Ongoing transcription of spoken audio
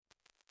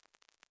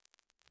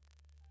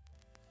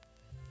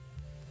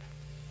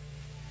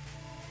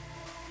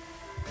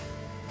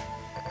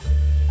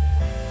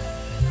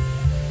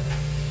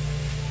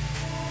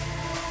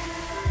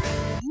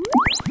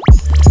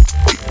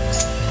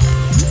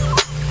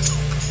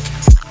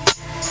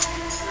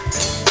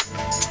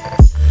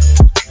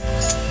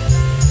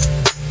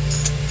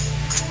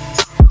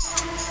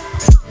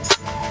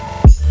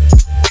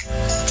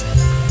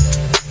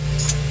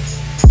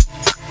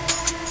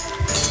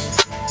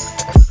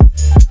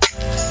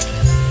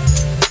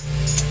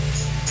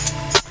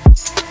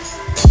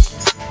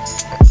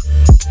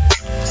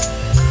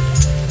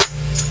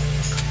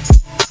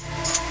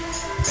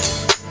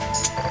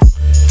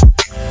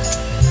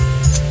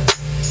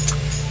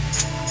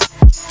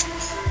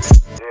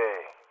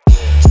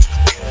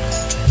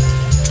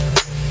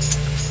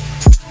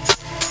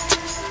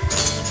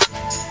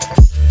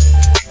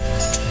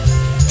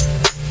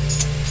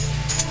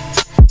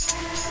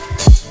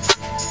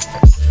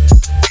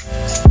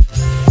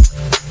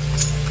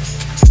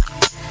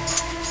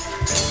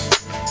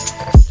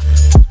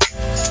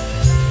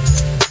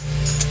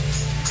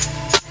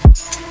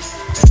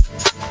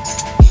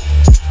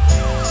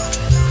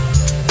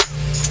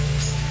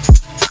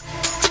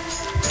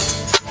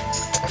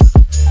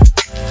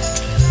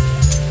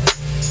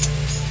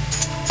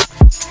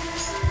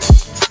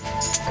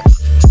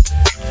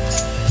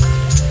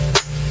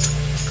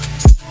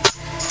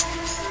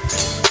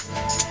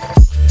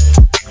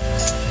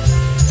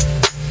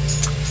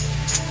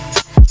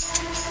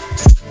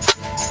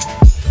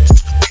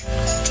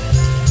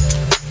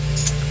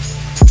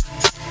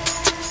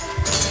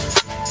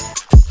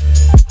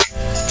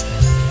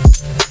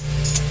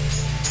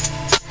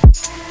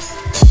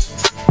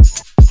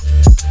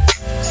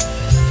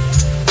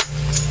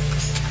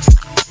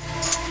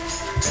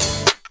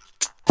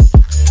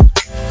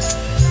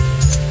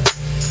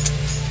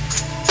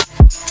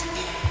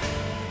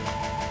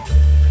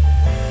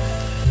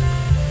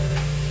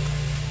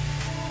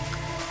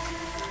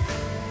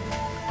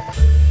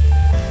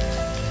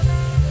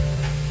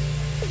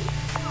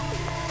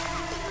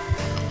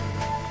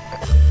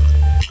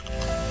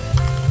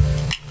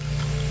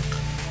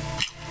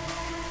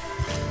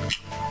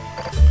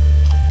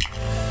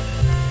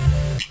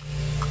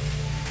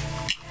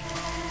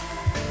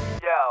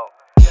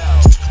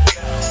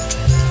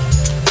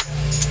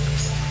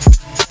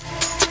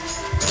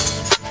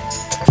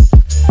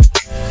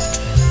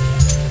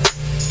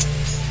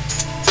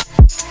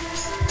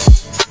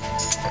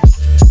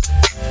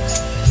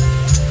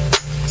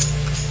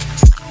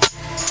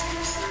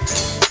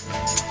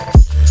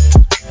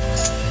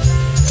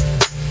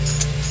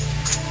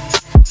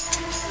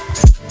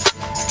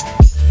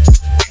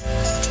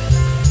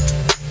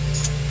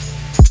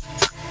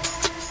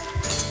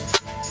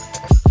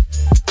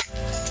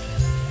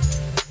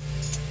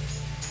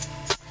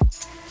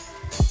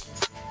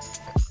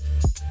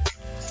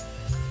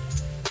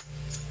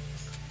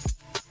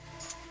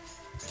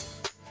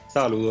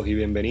Saludos y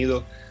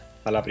bienvenidos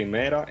a la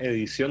primera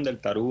edición del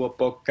Tarugo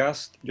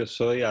Podcast. Yo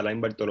soy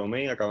Alain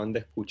Bartolomé y acaban de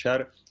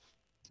escuchar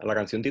a la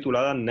canción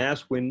titulada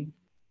Naswin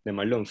de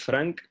Marlon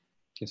Frank,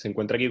 quien se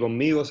encuentra aquí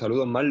conmigo.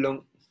 Saludos,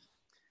 Marlon.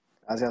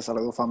 Gracias,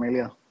 saludos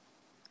familia.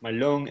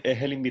 Marlon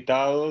es el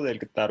invitado del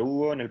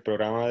Tarugo en el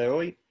programa de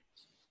hoy.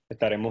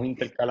 Estaremos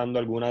intercalando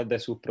algunas de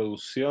sus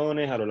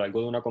producciones a lo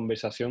largo de una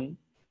conversación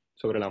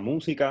sobre la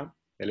música,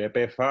 el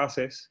EP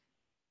Fases,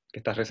 que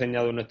está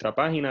reseñado en nuestra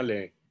página.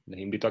 Les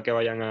invito a que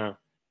vayan a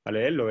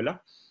leerlo,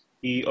 ¿verdad?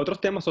 Y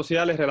otros temas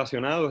sociales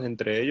relacionados,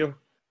 entre ellos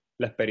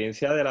la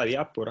experiencia de la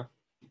diáspora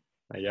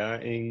allá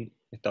en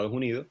Estados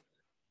Unidos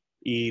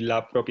y la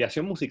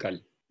apropiación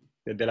musical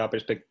desde la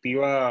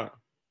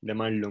perspectiva de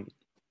Marlon.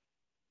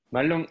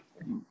 Marlon,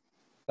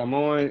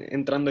 estamos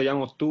entrando ya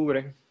en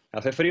octubre.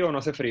 ¿Hace frío o no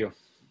hace frío?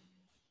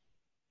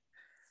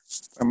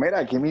 Pues mira,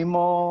 aquí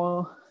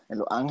mismo en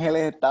Los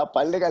Ángeles está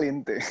par de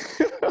caliente.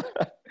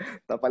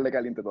 Está par de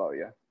caliente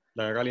todavía.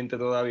 Está caliente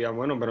todavía,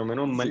 bueno, pero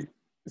menos Sí, mal.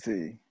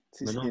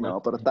 Menos mal.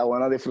 no, pero está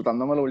bueno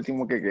disfrutándome lo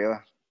último que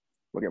queda.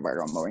 Porque para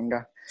cuando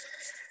venga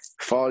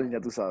fall,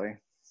 ya tú sabes.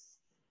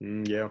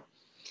 Yeah.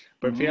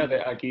 Pues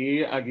fíjate,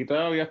 aquí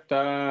todavía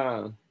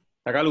está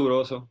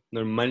caluroso,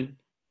 normal.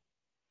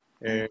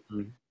 Mm. Eh,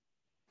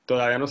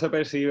 Todavía no se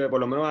percibe, por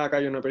lo menos acá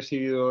yo no he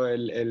percibido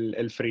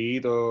el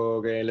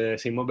frito que le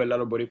decimos, ¿verdad?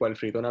 Los boricuas, el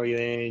frito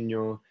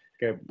navideño,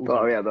 que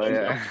Todavía, usualmente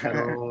todavía. entra esta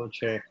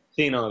noche.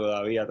 Sí, no,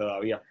 todavía.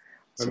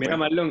 Pues mira, Súper.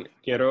 Marlon,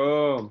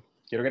 quiero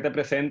que te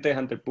presentes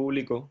ante el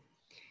público.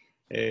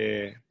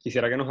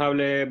 Quisiera que nos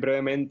hables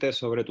brevemente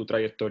sobre tu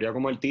trayectoria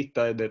como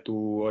artista desde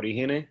tus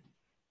orígenes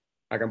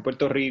acá en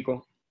Puerto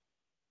Rico,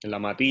 en La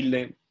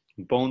Matilde,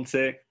 en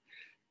Ponce,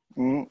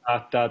 Mm.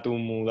 hasta tu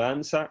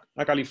mudanza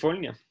a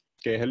California,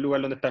 que es el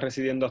lugar donde estás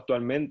residiendo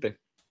actualmente.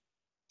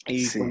 Y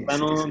Sí, sí, sí.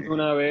 cuéntanos de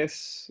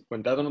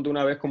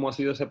una vez cómo ha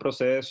sido ese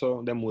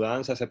proceso de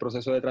mudanza, ese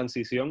proceso de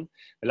transición.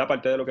 Es la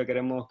parte de lo que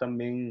queremos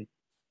también,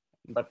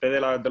 parte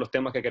de los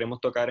temas que queremos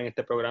tocar en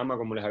este programa,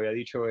 como les había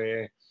dicho,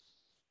 es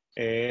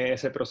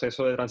ese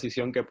proceso de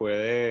transición que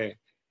puede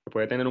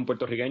tener un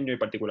puertorriqueño y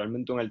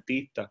particularmente un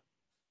artista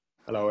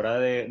a la hora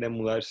de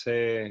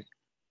mudarse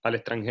al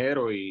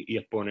extranjero y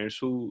exponer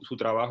su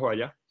trabajo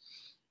allá.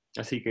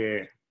 Así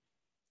que,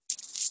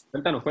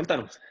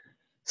 cuéntanos.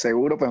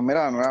 Seguro, pues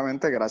mira,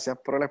 nuevamente gracias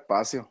por el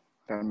espacio.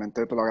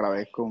 Realmente te lo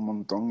agradezco un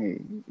montón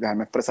y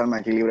déjame expresarme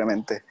aquí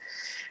libremente.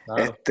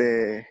 Claro.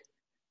 Este,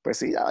 pues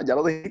sí, ya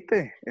lo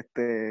dijiste.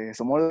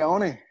 Somos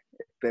leones.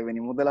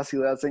 Venimos de la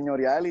ciudad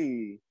señorial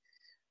y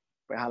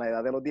pues a la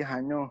edad de los 10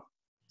 años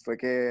fue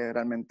que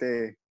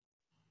realmente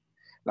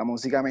la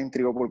música me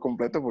intrigó por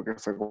completo porque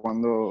fue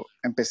cuando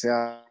empecé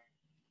a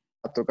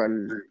tocar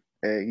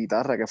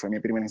guitarra, que fue mi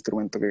primer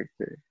instrumento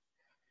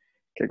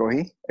que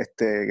cogí.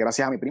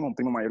 Gracias a mi primo, un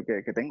primo mayor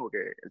que tengo, que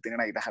él tiene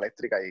una guitarra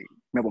eléctrica y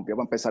me pompió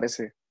para empezar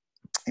ese.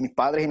 Y mis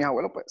padres y mis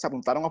abuelos pues se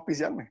apuntaron a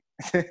auspiciarme.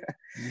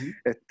 Ujú.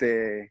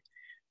 este,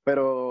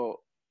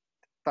 pero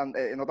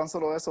no tan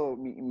solo eso,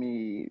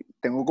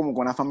 tengo como que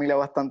una familia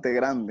bastante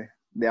grande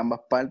de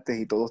ambas partes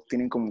y todos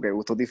tienen como que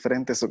gustos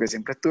diferentes, eso que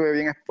siempre estuve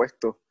bien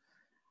expuesto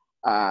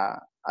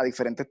a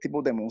diferentes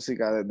tipos de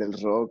música, desde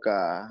el rock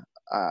a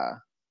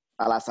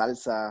la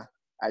salsa,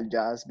 al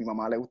jazz. Mi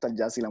mamá le gusta el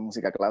jazz y la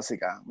música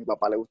clásica, mi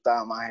papá le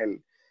gustaba más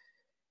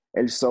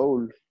el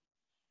soul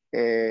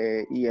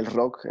y el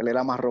rock, él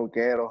era más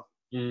rockero.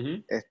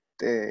 Ujú.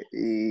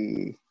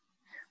 Y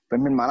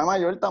pues mi hermana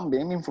mayor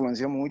también me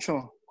influenció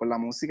mucho con la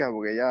música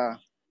porque ella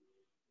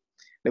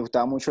le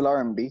gustaba mucho el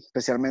R&B,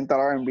 especialmente el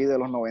R&B de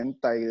los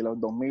 90 y de los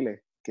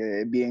 2000,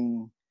 que es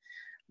bien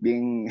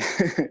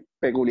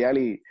peculiar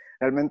y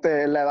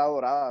realmente es la edad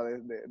dorada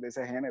de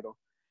ese género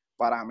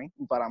para mí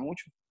y para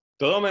muchos.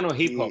 Todo menos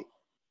hip hop.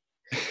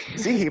 Y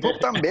sí, hip hop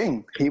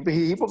también,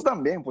 hip hop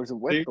también, por Sí.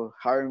 supuesto.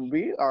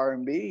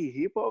 R&B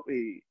y hip hop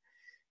y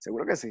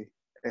seguro que sí.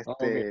 Ah,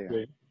 ok,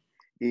 ok.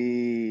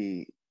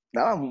 Y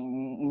nada,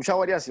 mucha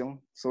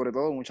variación, sobre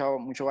todo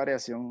mucha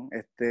variación.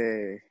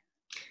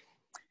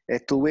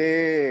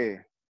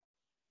 Estuve,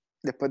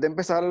 después de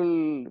empezar,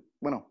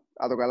 bueno,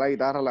 a tocar la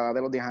guitarra a la edad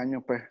de los 10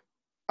 años, pues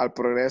al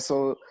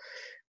progreso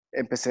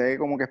empecé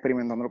como que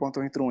experimentando con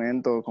estos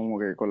instrumentos, como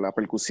que con la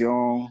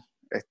percusión,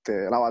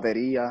 la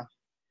batería.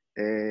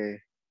 Eh,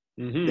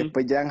 Ujú.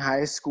 Después ya en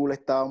high school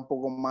estaba un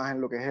poco más en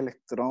lo que es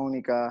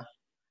electrónica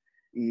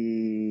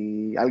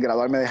y al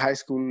graduarme de high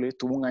school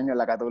estuve un año en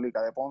la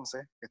Católica de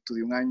Ponce,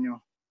 estudié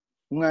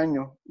un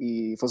año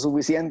y fue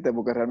suficiente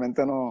porque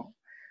realmente no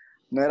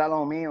era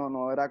lo mío,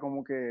 no era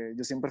como que,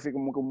 yo siempre fui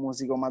como que un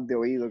músico más de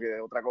oído que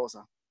de otra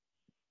cosa.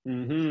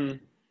 Ujú.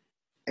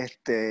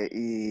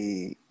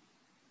 Y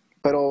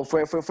pero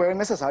fue bien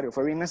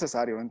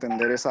necesario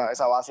entender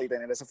esa base y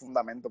tener ese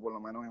fundamento, por lo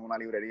menos en una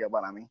librería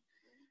para mí.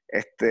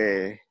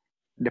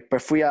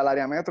 Después fui al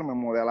área metro, me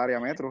mudé al área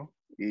metro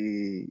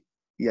y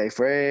ahí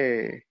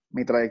fue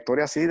mi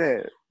trayectoria así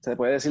se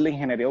puede decir de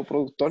ingeniero o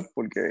productor,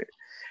 porque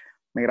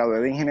me gradué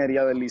de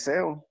ingeniería del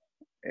liceo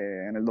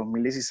en el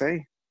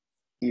 2016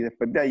 y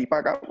después de ahí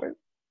para acá, pues,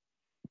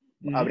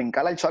 a Ujú.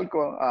 brincar al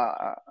charco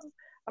a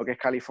lo que es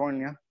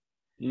California.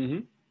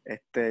 Ujú.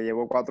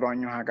 Llevo 4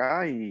 años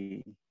acá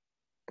y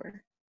pues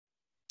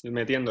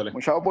Metiéndole.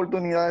 muchas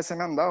oportunidades se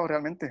me han dado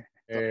realmente.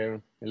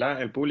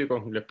 ¿Verdad? El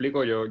público, le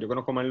explico, yo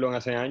conozco a Marlon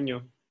hace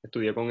años,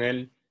 estudié con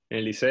él en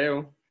el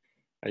liceo,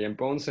 allá en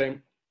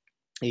Ponce,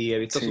 y he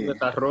visto su Sí,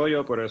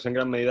 desarrollo, por eso en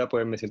gran medida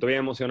pues me siento bien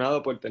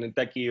emocionado por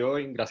tenerte aquí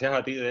hoy, gracias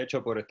a ti de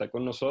hecho por estar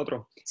con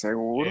nosotros.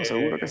 seguro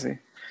que Eh, sí.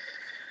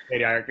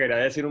 quería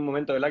decir un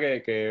momento, ¿verdad?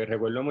 Que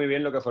recuerdo muy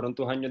bien lo que fueron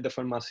tus años de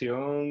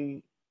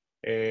formación,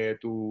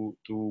 tus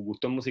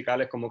gustos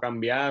musicales, cómo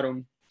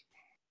cambiaron.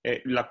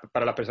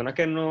 Para las personas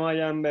que no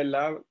hayan,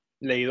 ¿verdad?,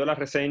 leído la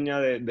reseña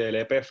del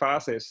EP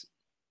Fases,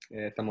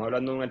 estamos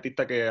hablando de un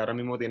artista que ahora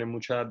mismo tiene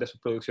muchas de sus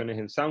producciones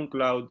en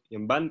SoundCloud y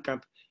en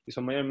Bandcamp, y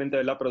son mayormente,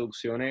 ¿verdad?,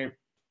 producciones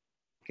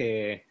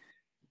que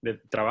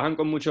trabajan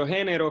con muchos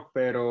géneros,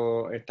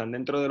 pero están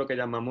dentro de lo que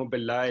llamamos,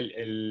 ¿verdad?,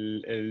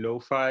 el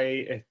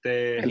lo-fi,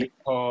 El- hip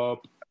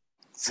hop,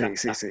 sí,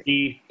 sí, las sí,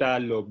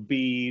 pistas, los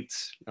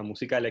beats, la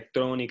música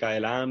electrónica,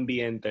 el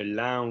ambient, el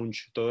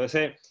lounge, todo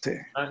ese, sí.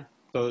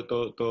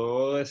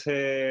 todo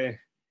ese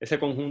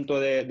conjunto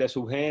de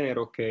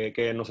subgéneros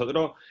que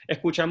nosotros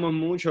escuchamos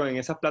mucho en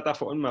esas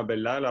plataformas,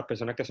 ¿verdad? Las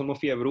personas que somos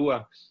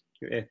fiebrúas,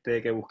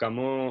 que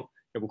buscamos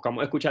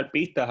escuchar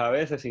pistas a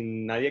veces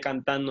sin nadie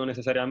cantando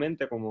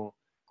necesariamente, ¿verdad?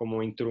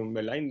 Como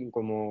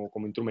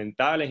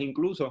instrumentales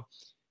incluso.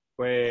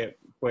 Pues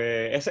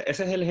ese es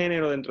el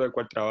género dentro del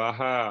cual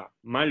trabaja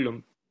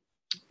Marlon.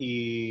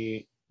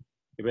 Y,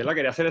 ¿verdad?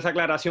 Quería hacer esa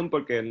aclaración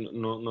porque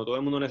no todo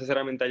el mundo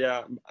necesariamente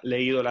haya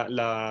leído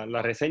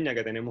la reseña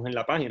que tenemos en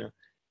la página.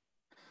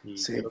 Y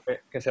Sí, quiero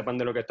que sepan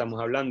de lo que estamos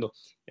hablando.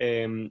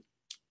 Eh,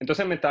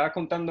 entonces me estabas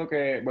contando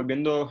que,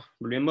 volviendo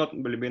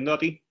a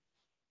ti,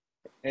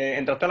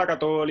 entraste a la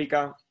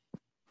católica,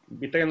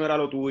 viste que no era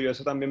lo tuyo,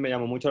 eso también me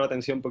llamó mucho la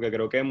atención porque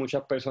creo que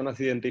muchas personas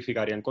se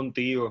identificarían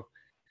contigo.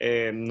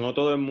 No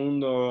todo el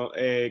mundo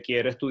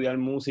quiere estudiar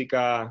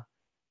música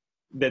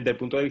desde el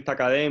punto de vista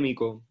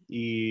académico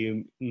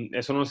y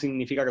eso no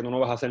significa que tú no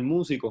vas a ser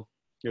músico.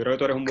 Yo creo que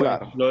tú eres un buen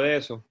claro. ejemplo de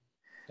eso.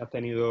 Has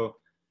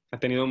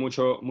tenido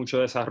mucho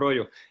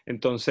desarrollo.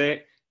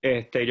 Entonces,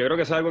 yo creo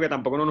que eso es algo que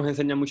tampoco no nos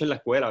enseñan mucho en la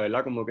escuela,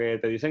 ¿verdad? Como que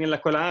te dicen en la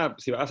escuela,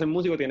 si vas a ser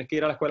músico tienes que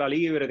ir a la escuela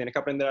libre, tienes que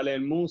aprender a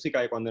leer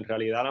música, y cuando en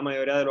realidad la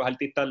mayoría de los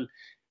artistas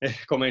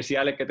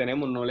comerciales que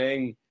tenemos no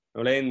leen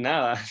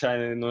nada, o sea,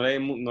 no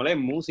leen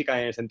música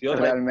en el sentido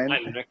tradicional.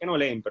 Realmente. No es que no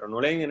leen, pero no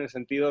leen en el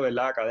sentido,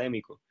 ¿verdad?,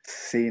 académico.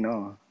 Sí,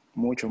 no.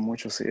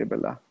 Mucho, sí, es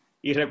verdad.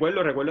 Y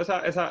recuerdo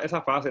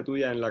esa fase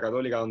tuya en la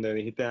Católica donde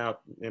dijiste,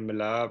 en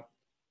verdad,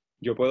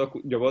 yo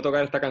puedo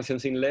tocar esta canción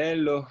sin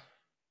leerlo,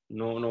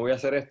 no voy a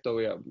hacer esto,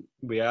 voy a,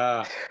 voy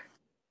a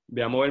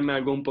moverme a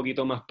algo un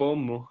poquito más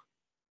posmo,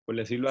 por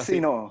decirlo Sí,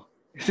 así. no.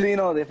 Sí,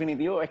 no,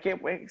 definitivo. Es que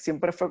pues,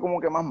 siempre fue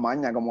como que más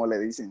maña, como le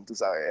dicen, tú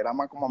sabes. Era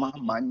más como más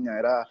Ujú. maña.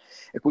 Era,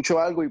 escucho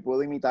algo y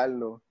puedo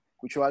imitarlo.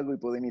 Escucho algo y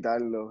puedo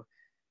imitarlo.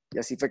 Y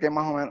así fue que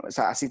más o menos, o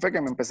sea, así fue que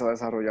me empecé a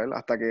desarrollar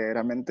hasta que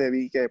realmente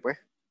vi que pues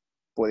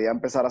podía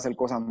empezar a hacer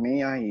cosas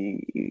mías y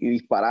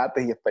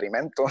disparates y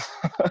experimentos.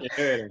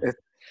 Chévere. Es-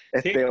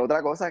 Sí,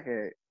 Otra cosa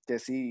que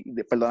sí,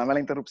 perdóname la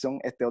interrupción,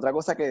 otra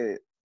cosa que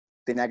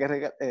tenía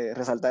que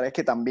resaltar es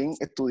que también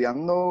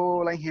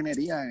estudiando la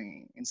ingeniería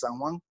en San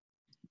Juan,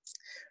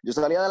 yo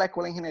salía de la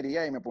escuela de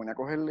ingeniería y me ponía a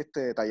coger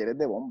talleres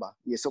de bomba.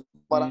 Y eso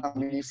para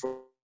mí ujú. fue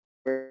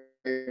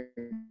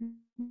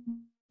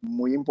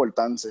muy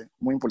importante,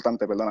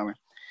 perdóname.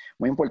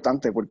 Muy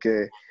importante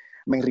porque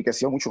me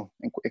enriqueció mucho.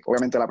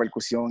 Obviamente la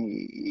percusión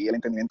y el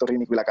entendimiento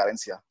rítmico y la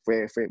cadencia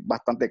fue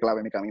bastante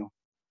clave en mi camino.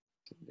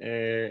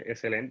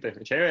 Excelente,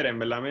 chévere, en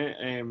verdad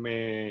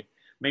me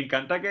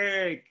encanta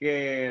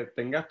que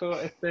tengas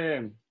todas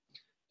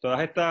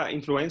estas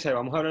influencias, y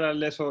vamos a hablar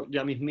de eso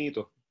ya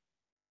mismito.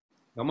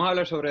 Vamos a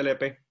hablar sobre el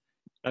EP.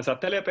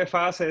 Lanzaste el EP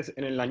Fases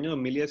en el año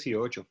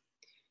 2018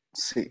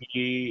 Sí,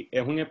 y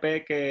es un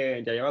EP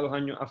que ya lleva 2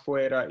 años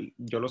afuera y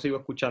yo lo sigo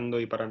escuchando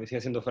y para mí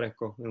sigue siendo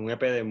fresco. Es un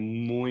EP de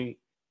muy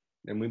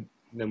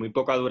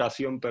poca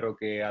duración, pero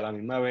que a la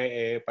misma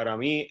vez para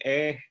mí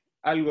es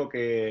algo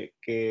que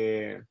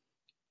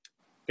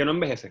no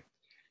envejece.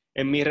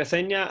 En mi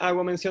reseña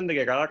hago mención de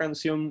que cada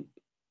canción,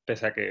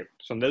 pese a que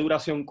son de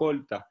duración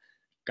corta,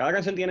 cada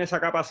canción tiene esa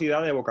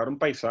capacidad de evocar un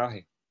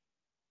paisaje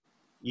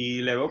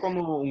y le veo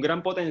como un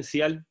gran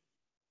potencial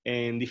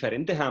en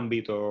diferentes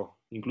ámbitos,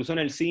 incluso en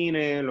el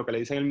cine, lo que le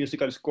dicen el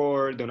musical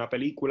score de una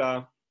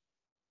película,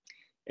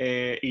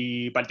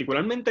 y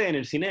particularmente en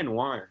el cine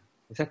noir,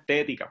 esa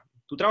estética.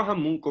 Tú trabajas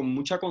con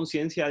mucha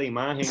conciencia de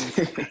imagen,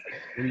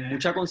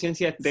 mucha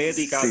conciencia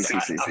estética, sí, sí,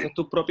 sí, sí. haces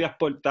tus propias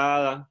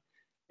portadas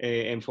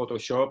en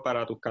Photoshop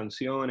para tus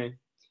canciones.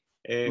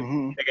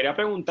 Ujú. Te quería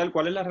preguntar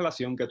cuál es la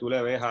relación que tú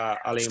le ves a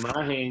la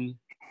imagen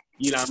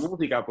y la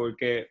música,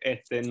 porque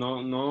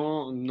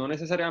no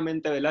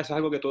necesariamente, ¿verdad? Eso es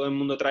algo que todo el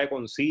mundo trae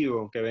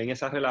consigo, que ven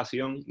esa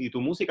relación, y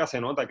tu música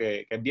se nota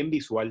que es bien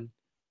visual.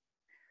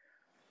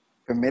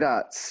 Pues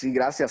mira, sí,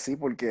 gracias, sí,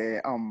 porque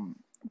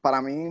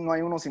para mí no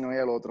hay uno si no hay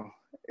el otro.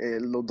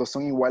 Los dos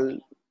son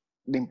igual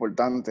de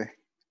importantes.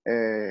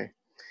 Eh,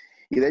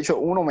 Y de hecho,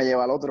 uno me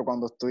lleva al otro.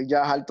 Cuando estoy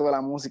ya harto de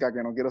la música,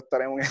 que no quiero estar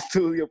en un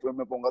estudio, pues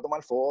me pongo a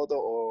tomar fotos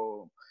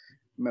o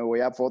me voy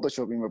a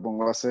Photoshop y me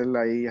pongo a hacer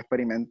ahí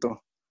experimentos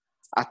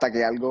hasta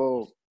que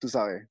algo, tú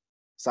sabes,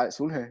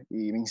 surge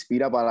y me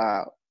inspira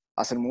para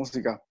hacer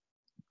música.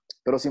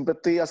 Pero siempre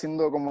estoy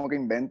haciendo como que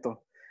inventos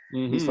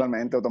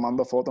visualmente o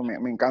tomando fotos.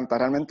 Me encanta,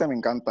 realmente me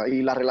encanta.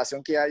 Y la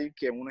relación que hay,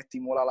 que uno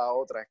estimula a la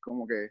otra, es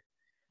como que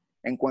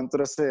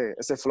encuentro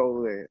ese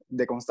flow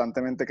de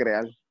constantemente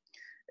crear.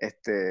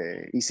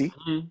 Y sí,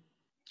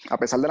 a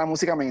pesar de la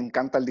música, me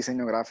encanta el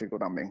diseño gráfico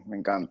también, me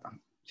encanta.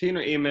 Sí,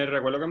 y me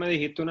recuerdo que me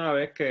dijiste una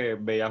vez que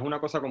veías una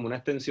cosa como una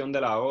extensión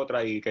de la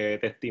otra y que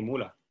te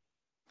estimula.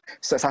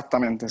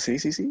 Exactamente,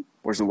 sí,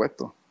 por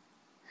supuesto.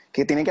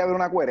 Que tiene que haber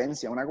una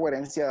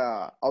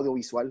coherencia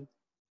audiovisual.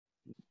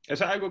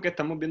 Eso es algo que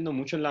estamos viendo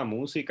mucho en la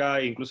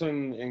música, incluso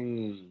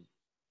en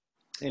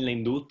la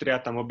industria.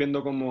 Estamos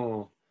viendo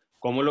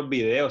cómo los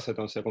videos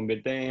se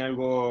convierten en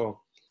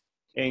algo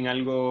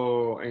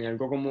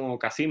como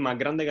casi más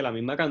grande que la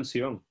misma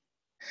canción.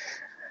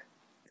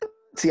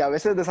 Sí, a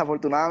veces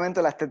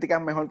desafortunadamente la estética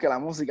es mejor que la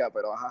música,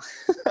 pero ajá.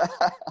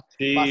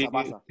 Sí,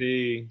 Pasa.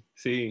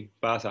 sí,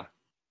 pasa.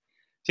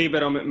 Sí,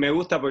 pero me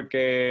gusta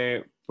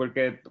porque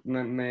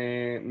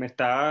me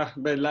está,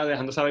 ¿verdad?,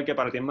 dejando saber que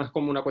para ti es más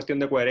como una cuestión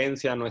de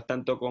coherencia, no es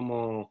tanto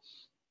como,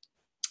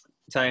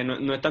 ¿sabes?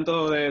 No es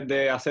tanto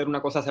de hacer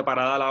una cosa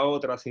separada a la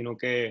otra, sino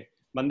que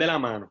van de la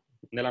mano,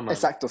 de la mano.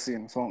 Exacto, sí,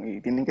 y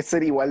tienen que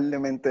ser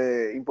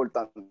igualmente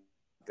importantes.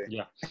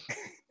 Ya.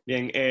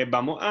 Bien,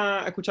 vamos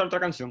a escuchar otra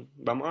canción.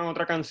 Vamos a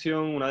otra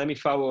canción, una de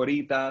mis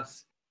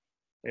favoritas.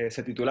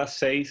 Se titula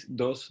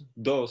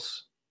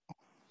 622.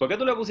 ¿Por qué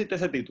tú le pusiste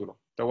ese título?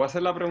 Te voy a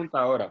hacer la pregunta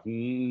ahora.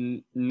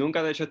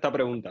 Nunca te he hecho esta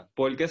pregunta.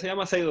 ¿Por qué se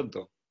llama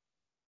 622?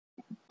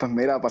 Pues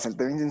mira, para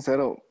serte bien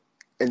sincero,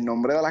 el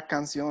nombre de las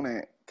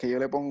canciones que yo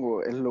le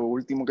pongo es lo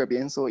último que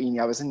pienso y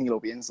a veces ni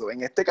lo pienso.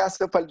 En este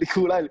caso en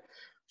particular,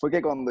 fue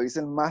que cuando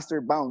hice el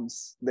master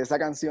bounce de esa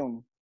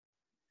canción,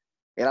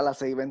 era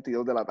las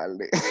 6:22 de la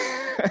tarde.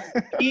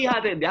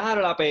 Fíjate, ya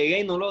la pegué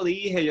y no lo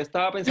dije. Yo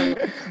estaba pensando,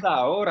 esa es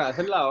la hora,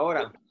 esa es la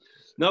hora.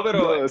 No,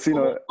 pero es No, sí,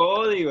 como no. un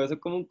código, eso es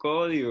como un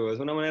código, es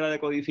una manera de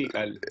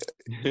codificar.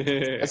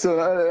 Eso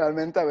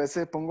realmente a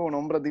veces pongo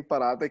nombres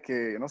disparates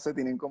que, no sé,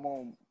 tienen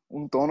como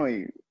un tono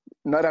y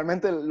no,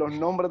 realmente los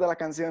nombres de las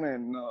canciones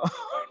no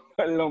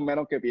es lo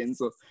menos que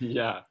pienso.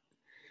 Ya.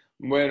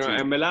 Bueno, Sí,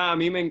 en verdad a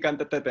mí me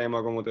encanta este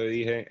tema, como te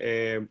dije.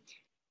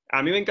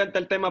 A mí me encanta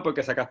el tema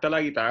porque sacaste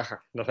la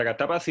guitarra, la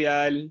sacaste a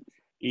pasear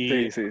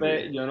y sí.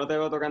 yo no te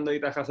veo tocando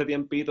guitarra hace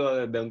tiempito,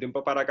 desde un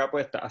tiempo para acá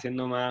pues estás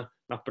haciendo más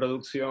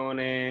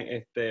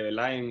producciones,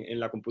 ¿verdad? En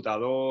la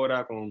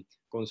computadora, con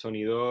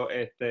sonidos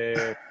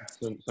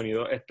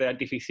sonido,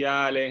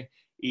 artificiales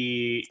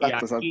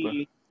Exacto.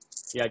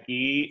 y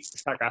aquí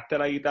sacaste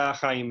la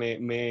guitarra y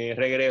me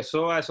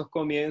regresó a esos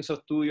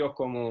comienzos tuyos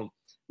como,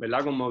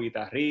 ¿verdad? Como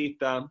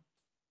guitarrista,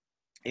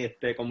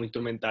 como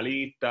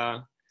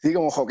instrumentalista. Sí,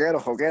 como joquero,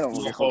 Como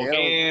porque joquero.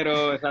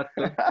 joguero,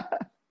 exacto.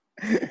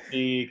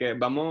 Y que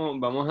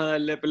vamos a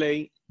darle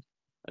play,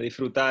 a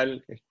disfrutar.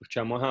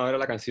 Escuchamos ahora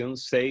la canción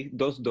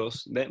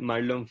 622 de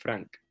Marlon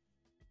Frank.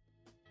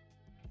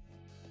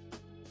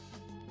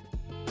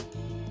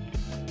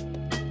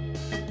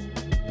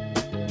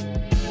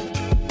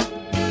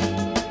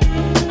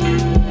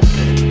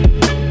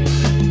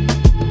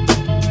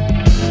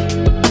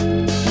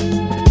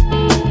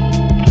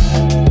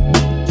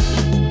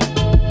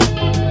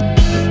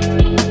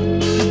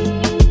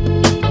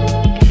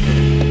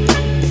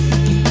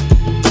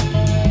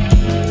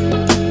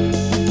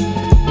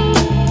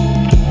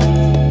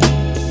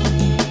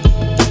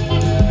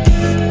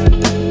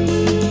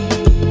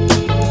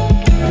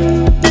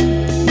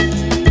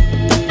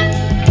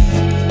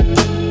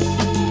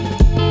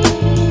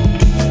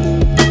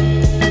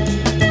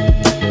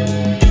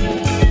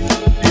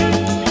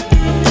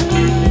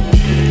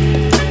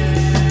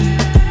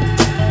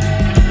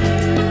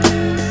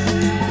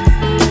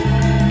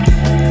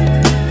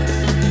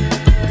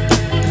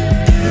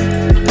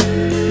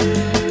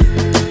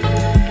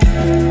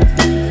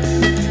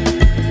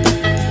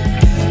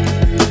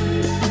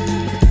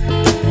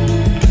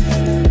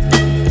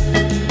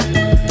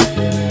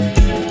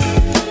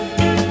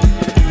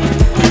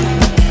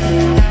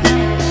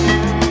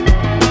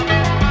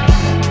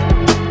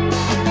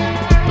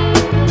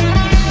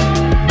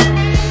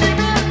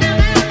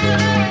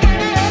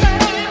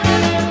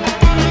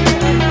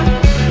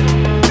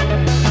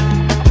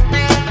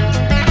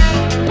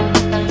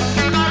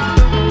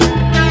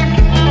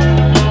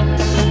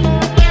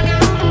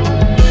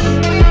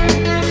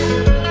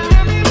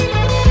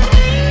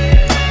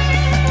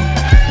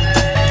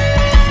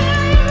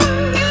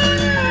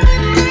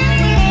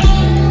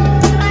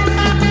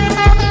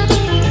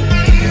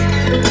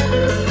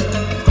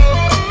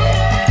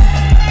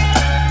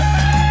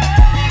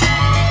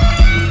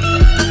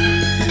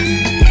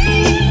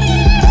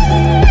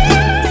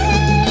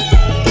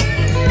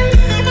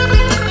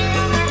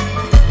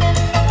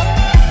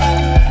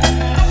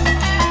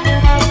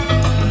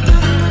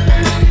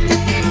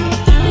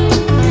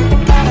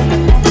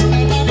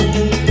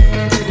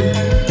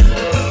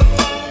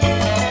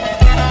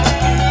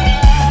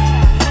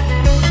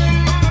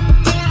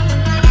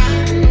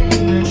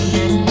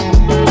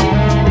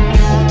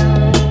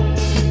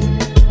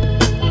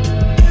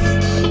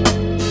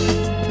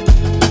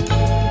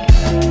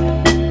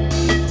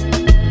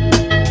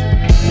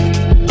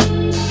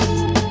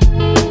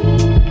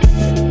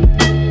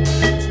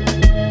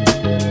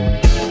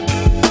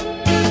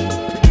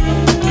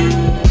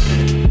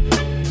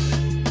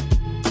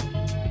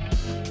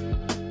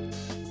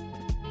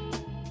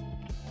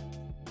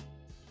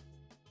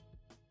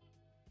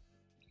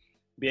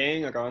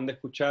 bien, acaban de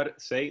escuchar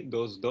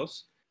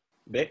 622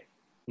 de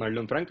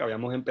Marlon Frank.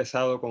 Habíamos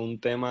empezado con un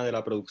tema de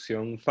la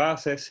producción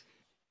Fases.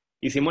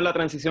 Hicimos la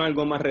transición a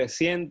algo más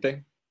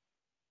reciente.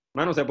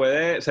 Mano, se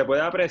puede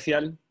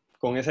apreciar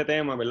con ese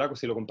tema, ¿verdad?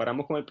 Si lo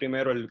comparamos con el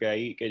primero,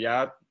 que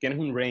ya tienes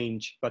un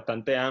range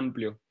bastante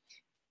amplio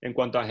en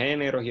cuanto a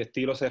géneros y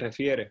estilos se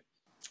refiere.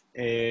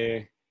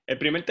 El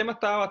primer tema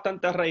estaba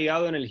bastante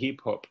arraigado en el hip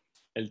hop.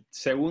 El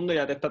segundo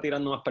ya te está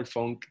tirando más para el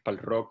funk, para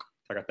el rock.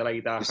 Sacaste la El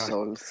guitarra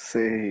sol,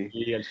 sí.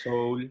 y el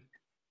soul.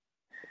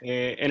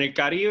 En el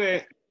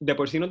Caribe, de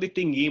por sí nos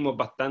distinguimos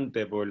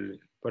bastante por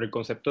el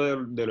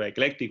concepto de lo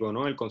ecléctico,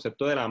 ¿no? El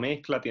concepto de la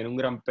mezcla tiene un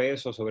gran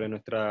peso sobre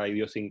nuestra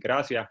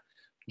idiosincrasia.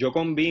 Yo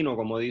combino,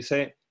 como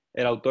dice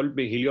el autor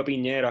Virgilio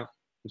Piñera,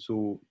 en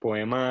su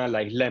poema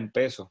La isla en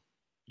peso.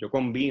 Yo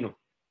combino.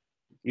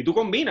 Y tú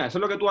combinas, eso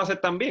es lo que tú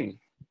haces también.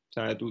 O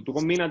sea, tú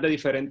combinas de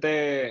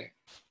diferentes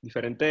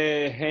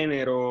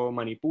géneros,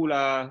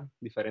 manipulas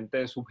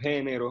diferentes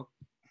subgéneros.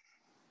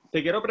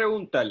 Te quiero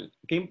preguntar,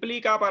 ¿qué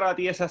implica para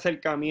ti ese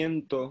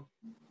acercamiento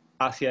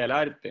hacia el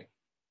arte,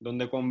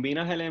 donde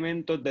combinas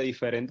elementos de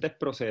diferentes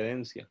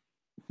procedencias?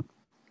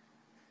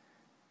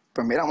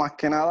 Pues mira, más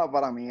que nada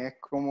para mí es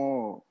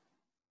como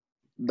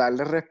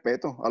darle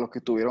respeto a los que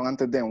estuvieron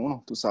antes de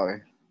uno, tú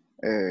sabes.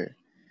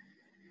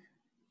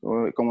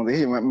 Como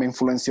dije, me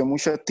influenció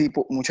muchos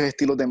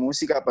estilos de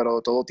música,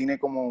 pero todo tiene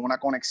como una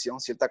conexión,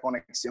 cierta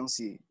conexión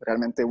si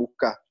realmente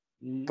buscas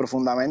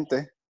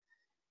profundamente.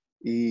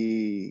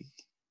 Y,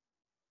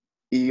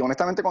 y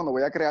honestamente cuando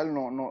voy a crear,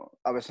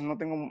 a veces no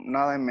tengo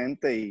nada en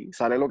mente y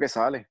sale lo que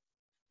sale.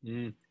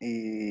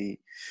 Y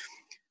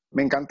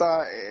me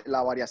encanta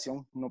la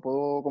variación. No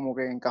puedo como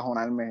que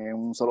encajonarme en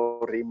un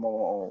solo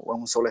ritmo o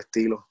en un solo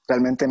estilo.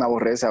 Realmente me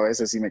aborrece a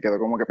veces y me quedo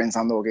como que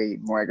pensando, ok, me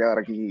voy a quedar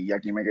aquí y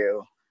aquí me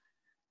quedo.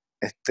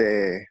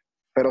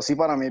 Pero sí,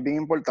 para mí es bien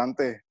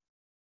importante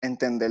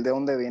entender de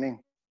dónde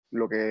vienen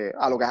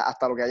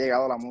hasta lo que ha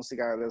llegado la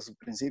música desde sus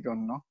principios,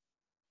 ¿no?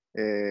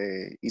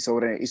 Y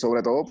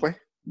sobre todo, pues,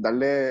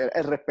 darle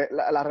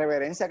la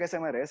reverencia que se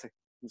merece,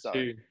 tú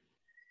sabes, Sí.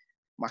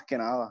 más que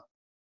nada.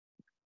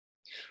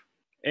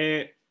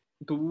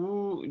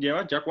 Tú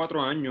llevas ya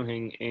 4 años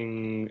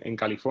en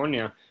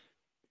California.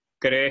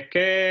 ¿Crees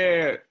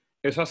que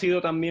eso ha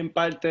sido también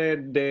parte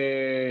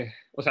de,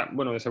 o sea,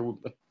 bueno, de seguro,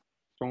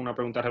 son una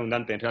pregunta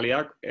redundante, en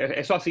realidad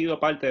eso ha sido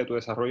parte de tu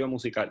desarrollo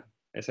musical,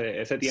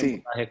 ese tiempo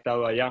Sí, que has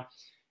estado allá?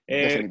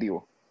 Eh,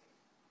 definitivo.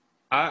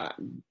 ah,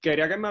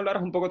 Quería que me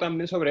hablaras un poco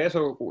también sobre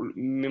eso.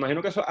 Me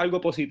imagino que eso es algo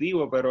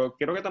positivo, pero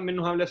quiero que también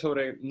nos hables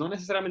sobre, no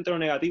necesariamente lo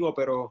negativo,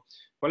 pero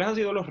 ¿cuáles han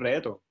sido los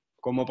retos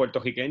como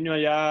puertorriqueño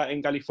allá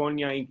en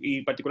California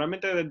y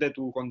particularmente desde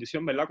tu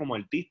condición, ¿verdad? Como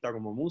artista,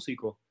 como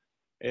músico.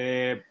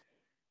 Eh,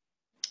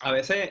 a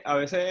veces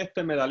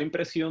me da la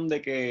impresión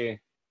de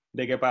que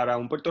para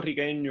un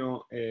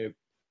puertorriqueño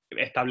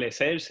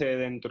establecerse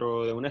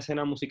dentro de una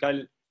escena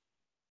musical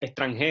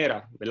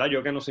extranjera, ¿verdad?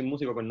 Yo que no soy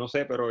músico, pues no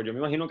sé, pero yo me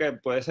imagino que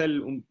puede ser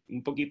un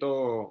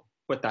poquito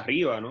cuesta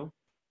arriba, ¿no?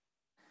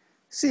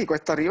 Sí,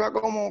 cuesta arriba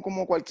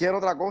como cualquier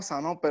otra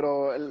cosa, ¿no?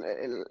 Pero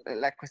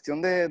la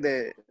cuestión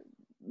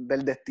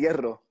del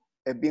destierro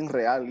es bien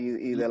real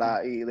y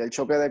del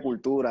choque de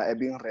cultura es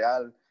bien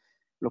real.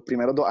 Los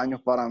primeros 2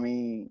 años para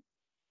mí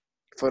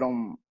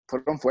fueron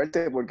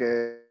fuertes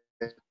porque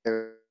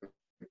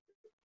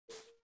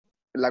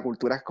la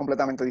cultura es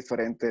completamente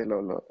diferente,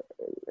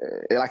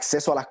 el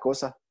acceso a las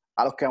cosas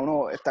a los que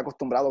uno está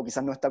acostumbrado o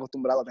quizás no está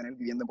acostumbrado a tener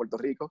viviendo en Puerto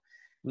Rico,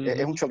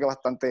 es un choque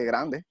bastante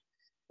grande.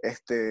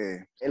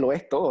 Lo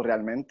es todo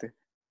realmente,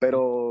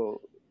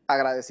 pero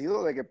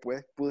agradecido de que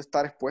pude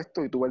estar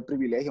expuesto y tuve el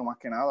privilegio más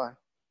que nada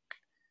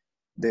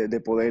de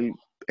poder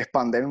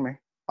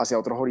expandirme hacia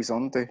otros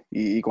horizontes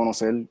y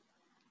conocer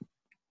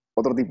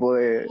otro tipo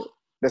de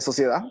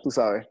sociedad, tú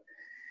sabes.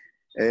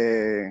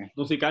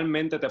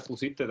 Musicalmente te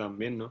pusiste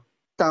también, ¿no?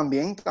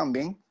 También.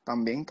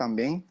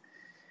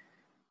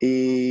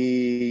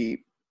 Y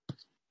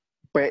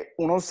pues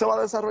uno se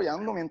va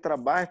desarrollando mientras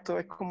va. Esto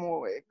es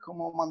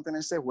como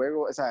mantenerse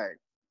juego, o sea,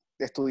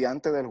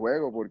 estudiante del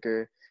juego,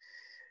 porque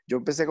yo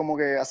empecé como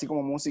que así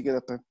como música y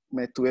después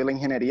me estudié la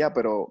ingeniería,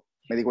 pero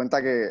me di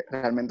cuenta que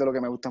realmente lo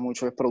que me gusta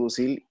mucho es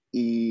producir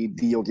y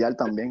DJear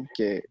también,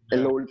 que es Ya.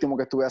 lo último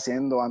que estuve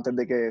haciendo antes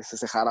de que se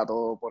cejara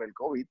todo por el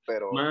COVID,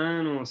 pero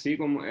Mano, sí,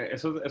 como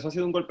eso ha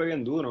sido un golpe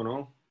bien duro,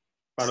 ¿no?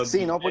 Para los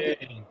sí, ¿no? Porque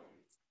DJs.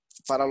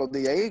 para los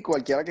DJs,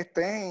 cualquiera que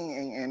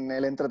esté en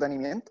el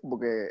entretenimiento,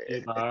 porque Sí,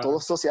 es todo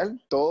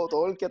social,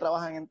 todo el que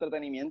trabaja en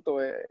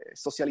entretenimiento es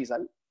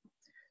socializar,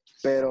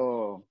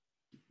 pero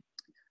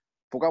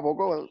poco a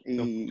poco, los y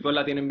músicos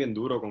la tienen bien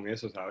duro con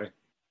eso, ¿sabes?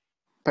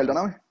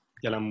 perdóname.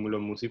 Que los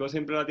músicos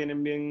siempre la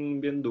tienen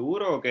bien, bien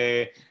duro,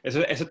 que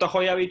eso es tu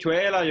joya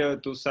habichuela,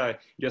 tú sabes,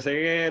 yo sé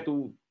que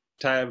tú,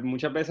 sabes,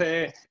 muchas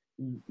veces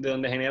de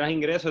donde generas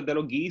ingresos es de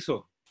los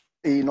guisos.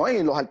 Y no,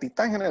 y los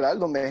artistas en general,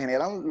 donde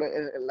generan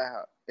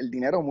el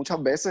dinero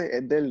muchas veces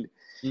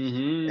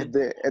Ujú. es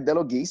de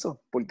los guisos,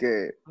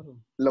 porque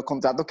los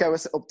contratos que a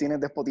veces obtienes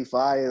de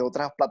Spotify, de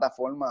otras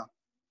plataformas,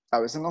 a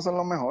veces no son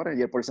los mejores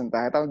y el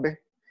porcentaje tal vez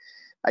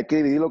hay que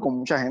dividirlo con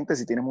mucha gente,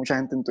 si tienes mucha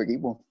gente en tu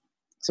equipo.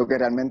 Eso que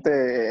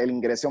realmente el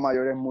ingreso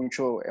mayor es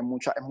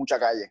mucha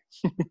calle.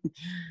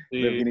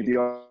 Sí,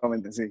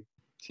 Definitivamente, sí.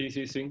 sí,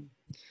 sí, sí.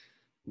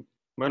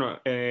 Bueno,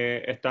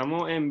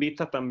 estamos en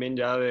vistas también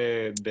ya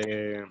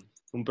de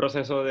un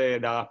proceso de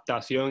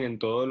adaptación en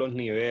todos los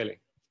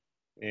niveles,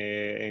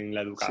 en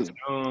la Sí.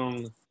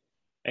 educación,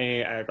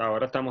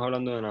 ahora estamos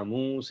hablando de la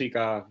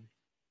música.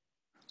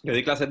 Yo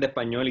di clases de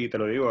español y te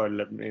lo digo,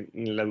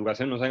 en la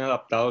educación no se han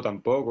adaptado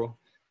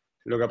tampoco.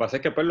 Lo que pasa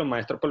es que pues, los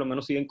maestros por lo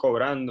menos siguen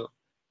cobrando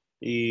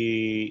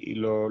y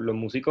los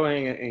músicos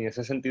en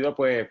ese sentido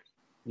pues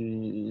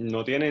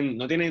no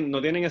tienen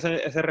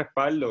ese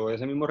respaldo,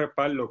 ese mismo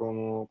respaldo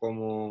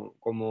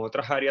como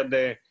otras áreas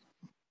de,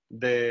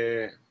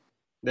 ¿verdad?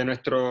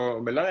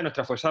 De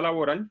nuestra fuerza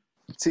laboral.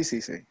 Sí,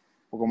 sí, sí.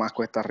 Un poco más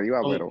cuesta arriba,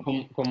 pero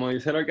Como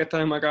dice la orquesta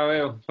de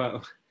Macabeo,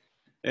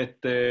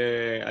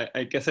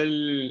 hay que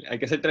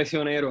ser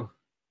traicionero.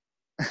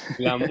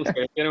 La música,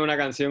 ellos tienen una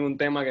canción, un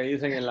tema que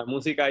dicen en la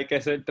música hay que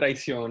ser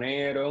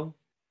traicionero,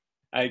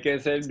 hay que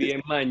ser sí,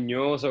 bien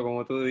mañoso,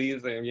 como tú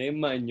dices, bien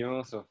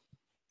mañoso.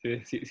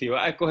 Si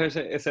vas a escoger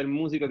ser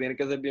músico, tienes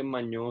que ser bien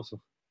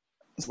mañoso.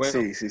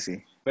 Bueno, sí, sí,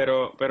 sí.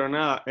 pero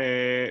nada,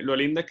 lo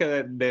lindo es que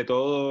de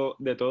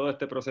todo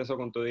este proceso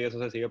con todo y eso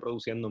se sigue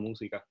produciendo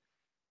música.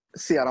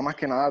 Sí, ahora más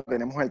que nada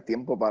tenemos el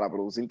tiempo para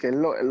producir, que es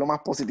lo más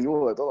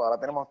positivo de todo. Ahora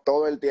tenemos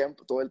todo el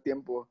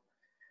tiempo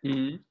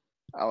Ujú.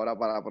 ahora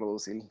para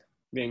producir.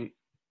 Bien,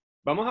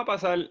 vamos a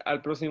pasar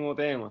al próximo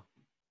tema,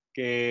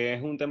 que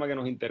es un tema que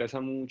nos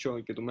interesa mucho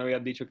y que tú me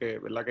habías dicho que,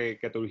 ¿verdad?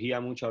 Que te urgía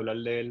mucho hablar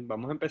de él.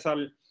 Vamos a empezar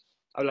a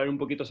hablar un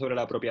poquito sobre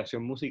la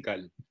apropiación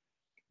musical.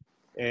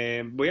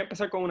 Voy a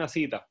empezar con una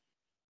cita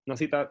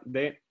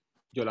de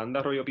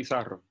Yolanda Arroyo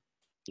Pizarro,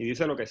 y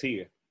dice lo que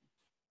sigue.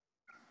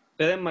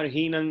 Ustedes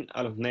marginan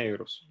a los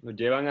negros, los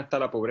llevan hasta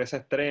la pobreza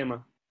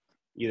extrema,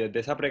 y desde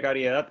esa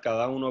precariedad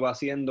cada uno va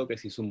haciendo que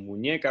si sus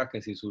muñecas,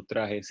 que si sus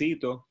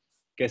trajecitos,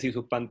 que si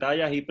sus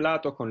pantallas y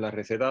platos con la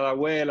receta de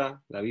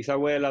abuela, la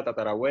bisabuela,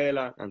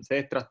 tatarabuela,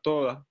 ancestras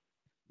todas.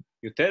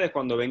 Y ustedes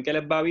cuando ven que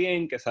les va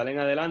bien, que salen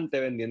adelante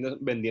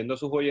vendiendo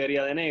su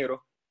joyería de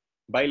negro,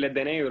 bailes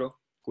de negro,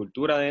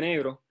 cultura de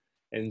negro,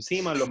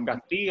 encima los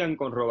castigan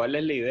con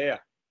robarles la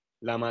idea,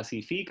 la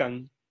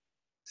masifican,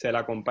 se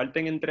la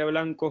comparten entre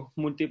blancos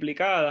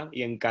multiplicada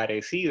y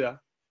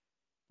encarecida,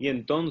 y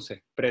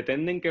entonces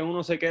pretenden que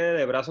uno se quede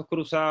de brazos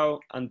cruzados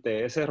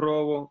ante ese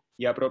robo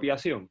y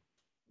apropiación.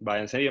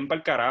 Váyanse bien para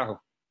el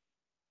carajo.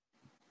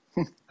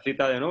 La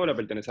cita de nuevo le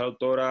pertenece a la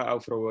autora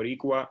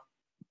afroboricua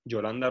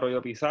Yolanda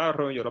Arroyo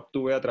Pizarro. Yo la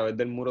obtuve a través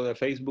del muro de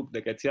Facebook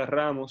de Ketsia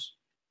Ramos.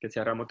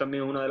 Ketsia Ramos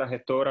también es una de las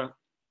gestoras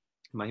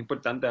más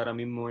importantes ahora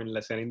mismo en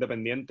la escena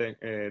independiente.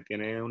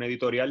 Tiene un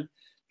editorial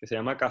que se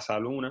llama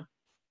Casaluna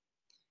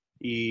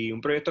y un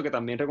proyecto que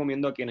también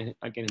recomiendo a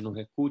quienes nos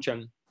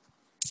escuchan,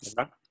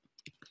 ¿verdad?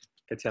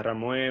 Ketsia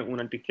Ramos es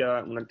una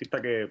artista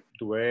que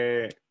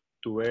tuve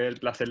el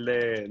placer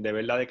de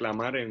verla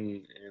declamar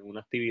en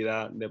una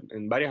actividad,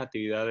 en varias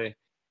actividades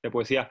de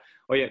poesía.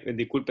 Oye,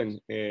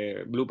 disculpen,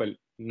 blooper,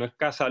 no es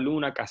Casa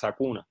Luna, Casa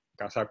Cuna,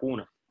 Casa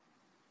Cuna.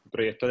 El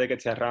proyecto de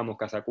Ketsia Ramos,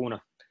 Casa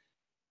Cuna,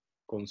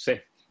 con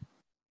C.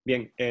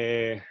 Bien,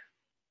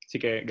 así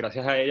que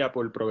gracias a ella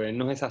por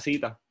proveernos esa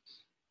cita.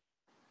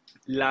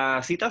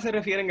 La cita se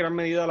refiere en gran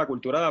medida a la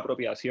cultura de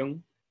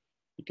apropiación,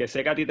 y que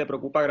sé que a ti te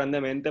preocupa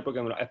grandemente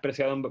porque me lo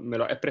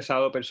has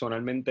expresado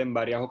personalmente en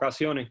varias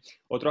ocasiones.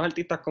 Otros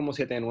artistas como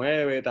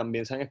 79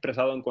 también se han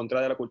expresado en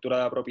contra de la cultura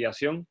de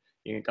apropiación,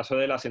 y en el caso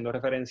de él haciendo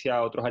referencia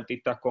a otros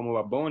artistas como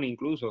Bad Bunny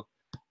incluso.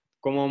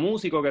 Como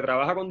músico que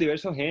trabaja con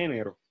diversos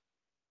géneros,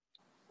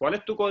 ¿cuál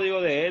es tu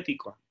código de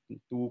ética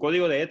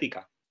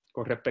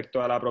con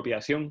respecto a la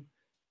apropiación?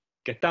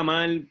 ¿Qué está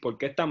mal? ¿Por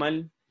qué está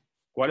mal?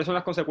 ¿Cuáles son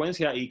las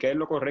consecuencias y qué es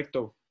lo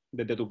correcto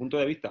desde tu punto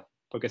de vista?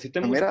 Porque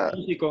existen Pues muchos mira,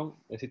 músicos,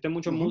 existen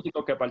muchos ujú.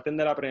 músicos que parten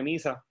de la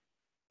premisa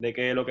de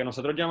que lo que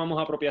nosotros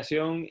llamamos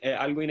apropiación es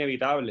algo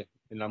inevitable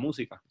en la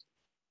música.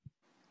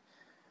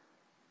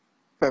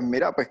 Pues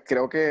mira, pues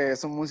creo que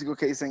esos músicos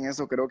que dicen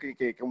eso, creo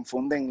que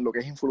confunden lo que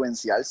es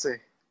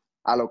influenciarse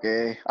a lo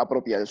que es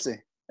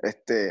apropiarse.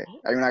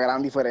 Hay una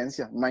gran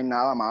diferencia. No hay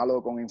nada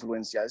malo con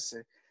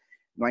influenciarse.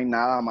 No hay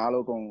nada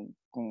malo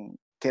con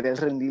querer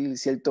rendir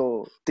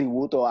cierto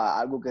tributo a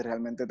algo que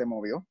realmente te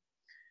movió.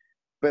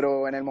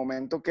 Pero en el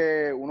momento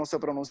que uno se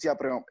pronuncia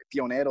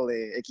pionero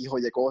de X o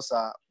Y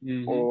cosa,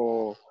 Ujú.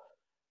 o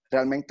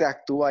realmente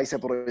actúa y se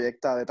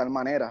proyecta de tal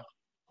manera,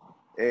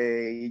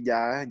 y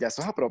ya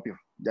eso es apropio.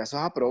 Ya eso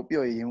es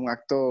apropio y es un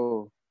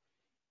acto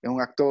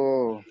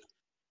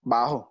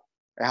bajo,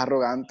 es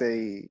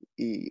arrogante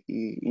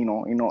y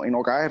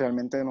no cae,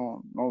 realmente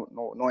no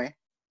es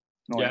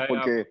Ya, ya,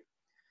 porque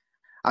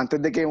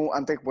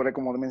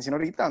como mencioné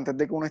ahorita, antes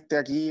de que uno esté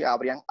aquí,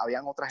 habían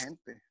otra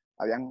gente,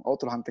 habían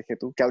otros antes que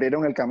tú, que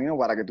abrieron el camino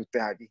para que tú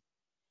estés aquí.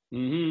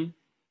 ujú.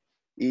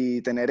 Y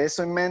tener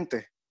eso en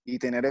mente y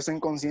tener eso en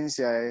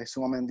conciencia es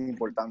sumamente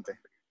importante.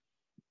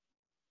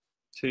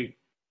 Sí.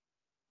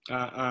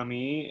 A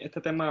mí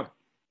este tema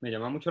me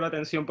llama mucho la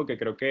atención porque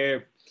creo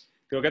que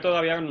creo que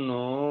todavía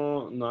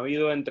no ha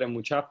habido entre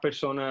muchas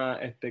personas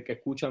que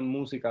escuchan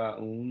música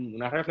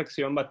una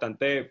reflexión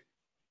bastante,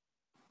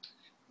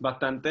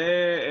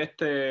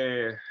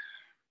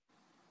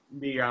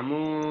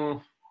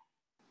 digamos,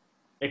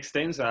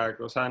 extensa.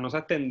 O sea, no se ha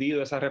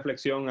extendido esa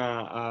reflexión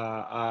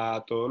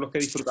a todos los que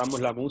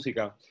disfrutamos la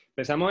música.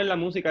 Pensamos en la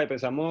música y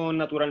pensamos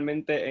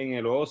naturalmente en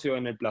el ocio,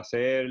 en el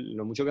placer,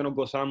 lo mucho que nos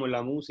gozamos en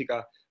la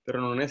música, pero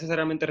no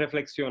necesariamente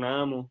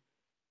reflexionamos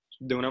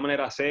de una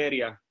manera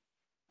seria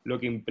lo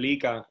que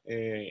implica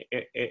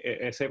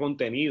ese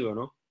contenido,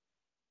 ¿no?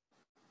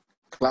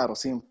 Claro,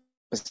 sí,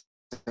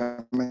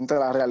 especialmente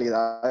las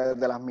realidades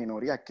de las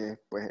minorías, que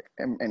pues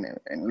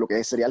en lo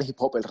que sería el hip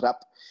hop, el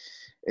rap,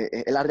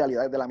 es las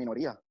realidades de la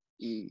minoría.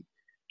 Y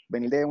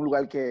venir de un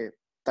lugar que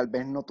tal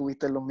vez no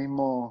tuviste los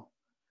mismos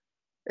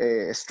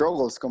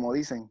struggles, como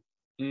dicen,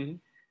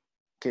 Uh-huh.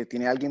 que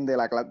tiene alguien de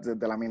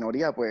la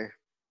minoría, pues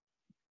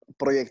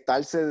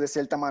proyectarse de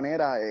cierta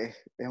manera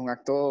es un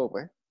acto,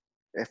 pues,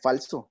 es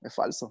falso, es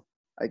falso.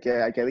 Hay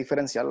que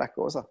diferenciar las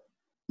cosas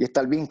y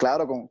estar bien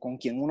claro con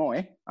quién uno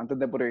es antes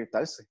de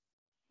proyectarse.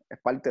 Es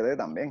parte de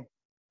también.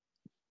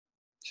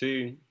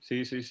 Sí.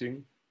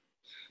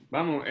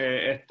 Vamos,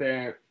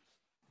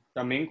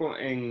 también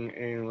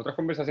en otras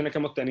conversaciones que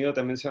hemos tenido te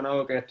he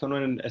mencionado que esto no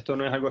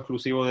es algo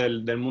exclusivo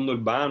del mundo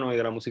urbano y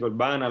de la música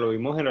urbana, lo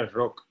vimos en el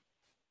rock.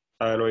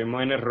 ¿Sabes? Lo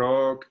vimos en el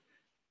rock,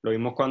 lo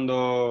vimos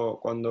cuando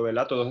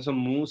 ¿verdad? Todos esos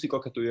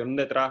músicos que estuvieron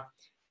detrás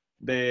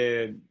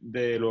de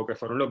lo que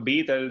fueron los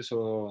Beatles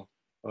o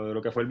de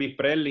lo que fue Elvis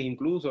Presley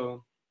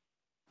incluso.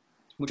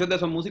 Muchos de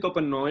esos músicos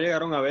pues no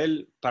llegaron a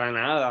ver para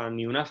nada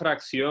ni una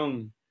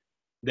fracción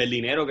del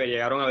dinero que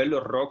llegaron a ver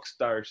los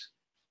rockstars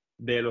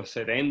de los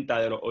 70,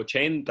 de los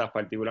 80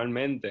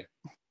 particularmente.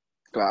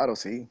 Claro,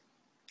 sí.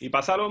 Y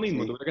pasa lo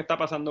mismo, ¿tú Sí. crees que está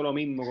pasando lo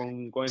mismo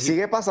con el hip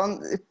Sigue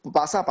pasando,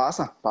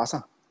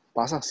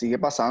 pasa, sigue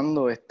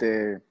pasando,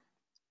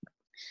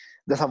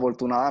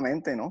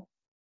 desafortunadamente, ¿no?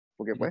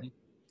 Porque pues, hop?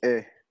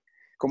 eh,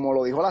 como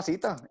lo dijo la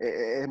cita,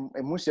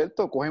 es muy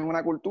cierto, cogen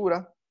una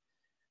cultura,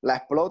 la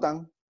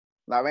explotan,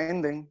 la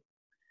venden,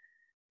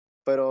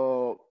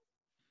 pero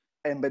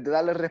en vez de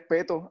darle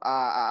respeto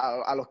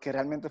a los que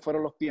realmente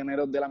fueron los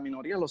pioneros de la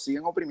minoría, los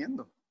siguen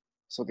oprimiendo.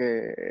 Eso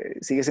que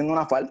sigue siendo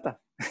una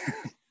falta,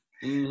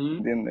 Ujú.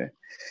 ¿entiendes?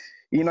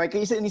 Y no hay que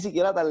irse ni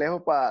siquiera tan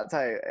lejos para,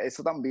 ¿sabes?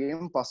 Eso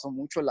también pasó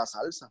mucho en la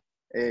salsa.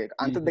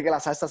 Antes Ujú. de que la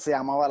salsa se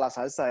llamaba la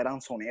salsa, eran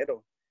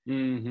soneros, Ujú.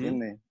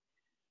 ¿entiendes?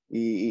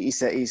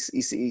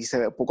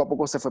 Poco a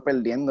poco se fue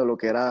perdiendo lo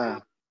que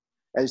era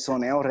el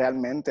soneo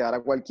realmente. Ahora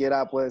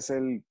cualquiera puede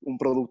ser un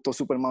producto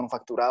súper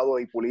manufacturado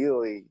y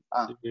pulido Sí.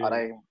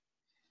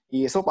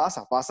 y eso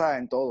pasa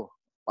en todo,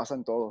 pasa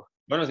en todo.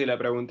 Bueno, si le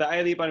preguntas a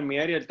Eddie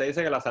Palmieri, él te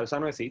dice que la salsa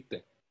no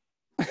existe.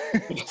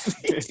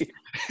 Sí,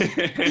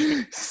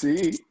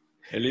 sí,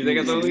 Él dice que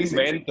eso es un sí, sí,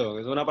 invento,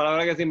 que es una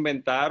palabra que se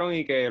inventaron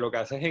y que lo que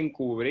hace es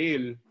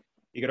encubrir.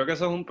 Y creo que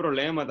eso es un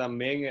problema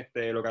también,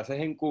 lo que hace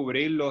es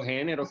encubrir los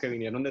géneros que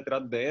vinieron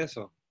detrás de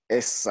eso.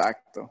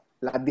 exacto.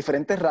 Las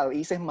diferentes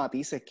raíces,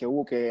 matices que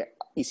hubo que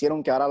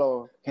hicieron que ahora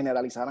lo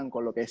generalizaran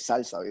con lo que es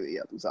salsa hoy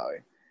día, tú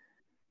sabes.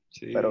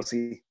 Pero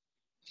Sí,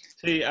 sí,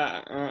 sí,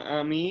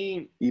 a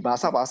mí, y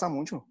pasa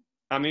mucho.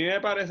 a mí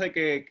me parece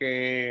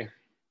que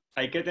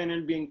hay que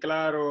tener bien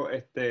claro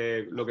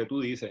lo que tú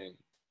dices,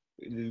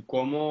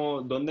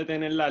 dónde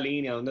tener la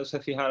línea, dónde se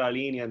fija la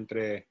línea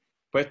entre,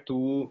 pues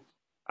tú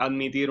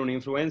admitir una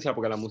influencia,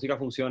 porque la música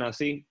funciona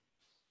así.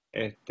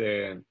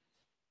 Este,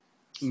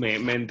 me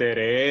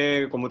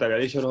enteré, como te había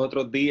dicho los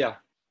otros días,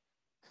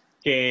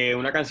 que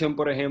una canción,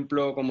 por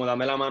ejemplo, como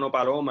Dame la mano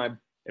Paloma,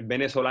 es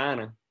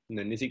venezolana,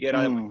 no es ni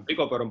siquiera de Puerto Mm,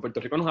 Rico, pero en Puerto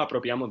Rico nos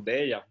apropiamos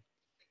de ella.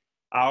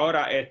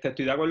 Ahora,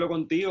 estoy de acuerdo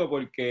contigo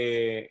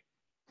porque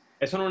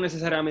eso no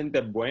necesariamente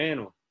es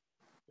bueno.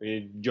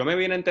 Yo me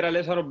vine a enterar de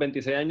eso a los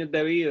 26 años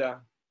de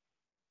vida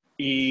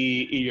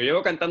y yo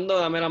llevo cantando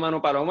Dame la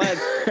mano Paloma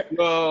desde que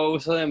tengo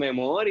uso de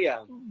memoria.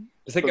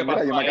 Entonces, pues ¿qué mira,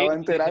 pasó yo me ahí? acabo de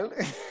enterar.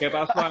 ¿Qué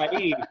pasó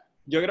ahí?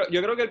 Yo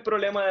creo que el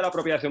problema de la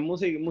apropiación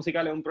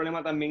musical es un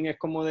problema también es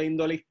como de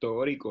índole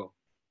histórico,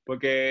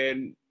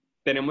 porque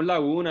tenemos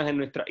lagunas en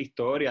nuestras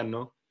historias,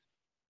 ¿no?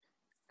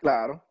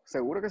 Claro,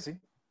 seguro que sí.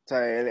 O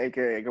sea, el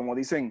que, como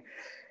dicen,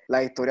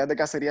 las historias de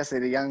cacería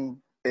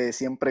serían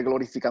siempre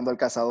glorificando al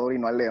cazador y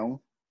no al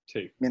león,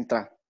 Sí,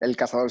 mientras el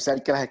cazador sea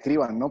el que las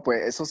escriba, ¿no?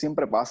 Pues eso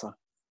siempre pasa.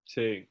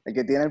 sí. El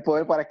que tiene el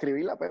poder para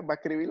escribirla, pues va a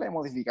escribirla y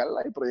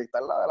modificarla y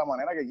proyectarla de la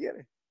manera que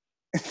quiere.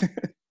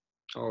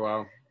 Oh,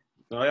 wow.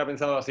 No lo había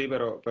pensado así,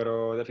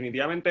 pero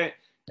definitivamente,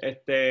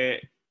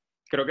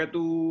 creo que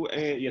tú,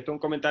 y esto es un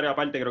comentario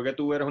aparte, creo que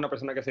tú eres una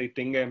persona que se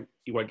distingue,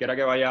 y cualquiera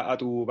que vaya a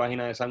tu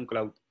página de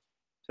SoundCloud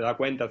se da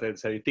cuenta,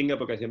 se distingue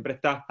porque siempre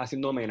estás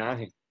haciendo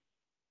homenaje.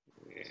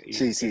 Y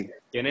Sí, sí,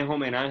 tienes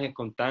homenajes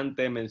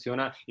constantes,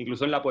 menciona,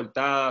 incluso en la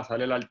portada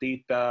sale el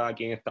artista a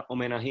quien está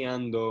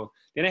homenajeando.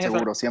 Tienes esa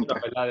seguro, cultura, siempre.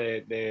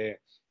 ¿verdad?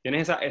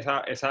 Tienes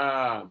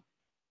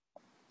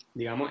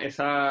digamos,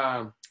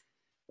 esa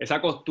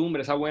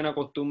costumbre, esa buena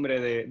costumbre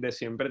de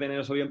siempre tener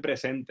eso bien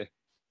presente.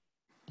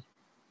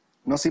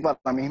 No, sí, para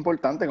mí es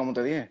importante, como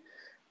te dije,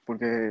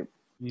 porque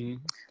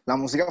La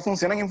música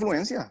funciona en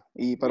influencia,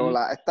 pero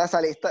está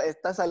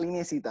esa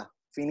linecita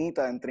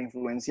finita entre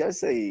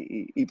influenciarse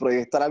y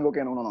proyectar algo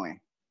que uno no es.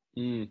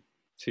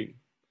 Sí.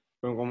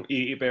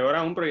 Y peor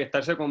aún,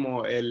 proyectarse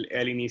como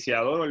el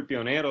iniciador o el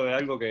pionero de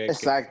algo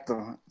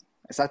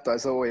Exacto, a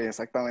eso voy,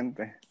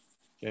 exactamente.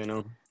 que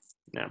no.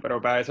 Nah,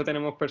 pero para eso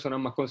tenemos personas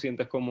más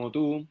conscientes como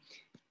tú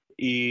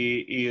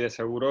y de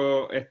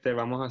seguro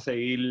vamos a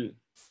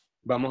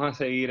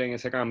seguir en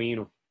ese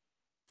camino.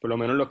 Por lo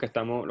menos los que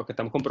estamos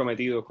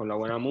comprometidos con la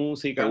buena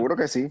música. Seguro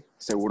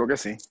que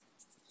sí.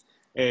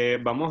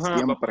 Vamos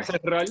Siempre. a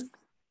cerrar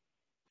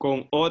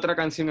con otra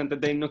canción.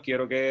 Antes de irnos,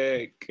 quiero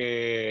que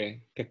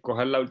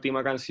escojas la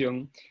última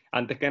canción.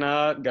 Antes que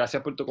nada,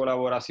 gracias por tu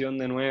colaboración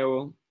de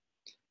nuevo.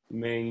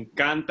 Me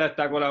encanta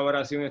esta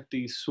colaboración.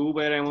 Estoy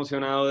súper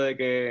emocionado de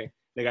que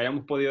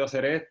hayamos podido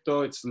hacer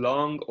esto. It's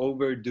long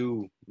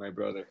overdue, my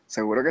brother.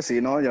 Seguro que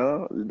sí, ¿no?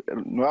 Yo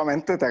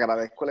nuevamente te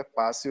agradezco el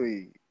espacio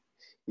y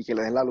que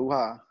le des la luz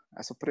a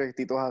esos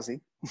proyectitos así.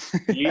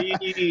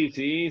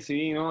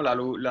 Sí, no, la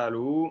luz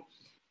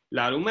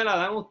me la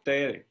dan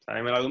ustedes,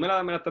 ¿sabes? La luz me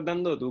la estás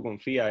dando tú,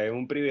 confía. Es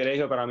un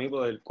privilegio para mí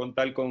poder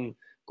contar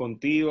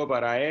contigo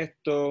para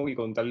esto y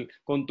contar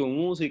con tu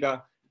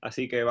música.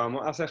 Así que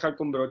vamos a cerrar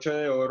con broche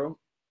de oro.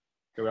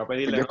 Te voy a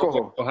pedir Pues de yo nuevo que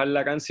escojo. escojas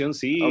la canción, Ok,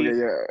 sí.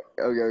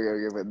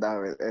 pues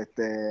dame,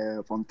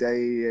 ponte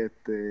ahí,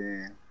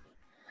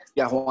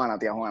 tía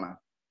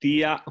Juana.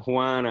 Tía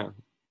Juana.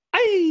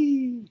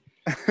 ¡Ay!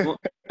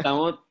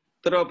 Estamos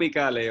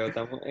tropicales,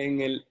 estamos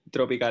en el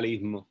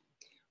tropicalismo.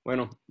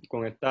 Bueno,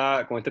 con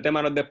este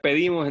tema nos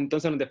despedimos,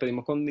 entonces nos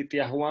despedimos con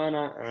tía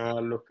Juana.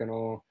 A los que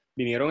nos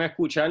vinieron a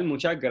escuchar,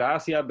 muchas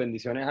gracias,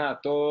 bendiciones a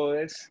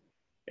todos.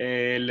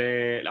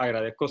 Le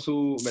agradezco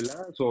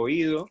 ¿verdad? Su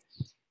oído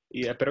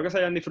y espero que se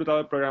hayan disfrutado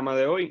del programa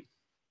de hoy.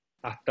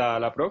 Hasta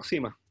la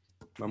próxima.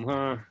 Vamos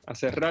a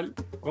cerrar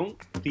con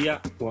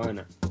tía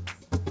Juana.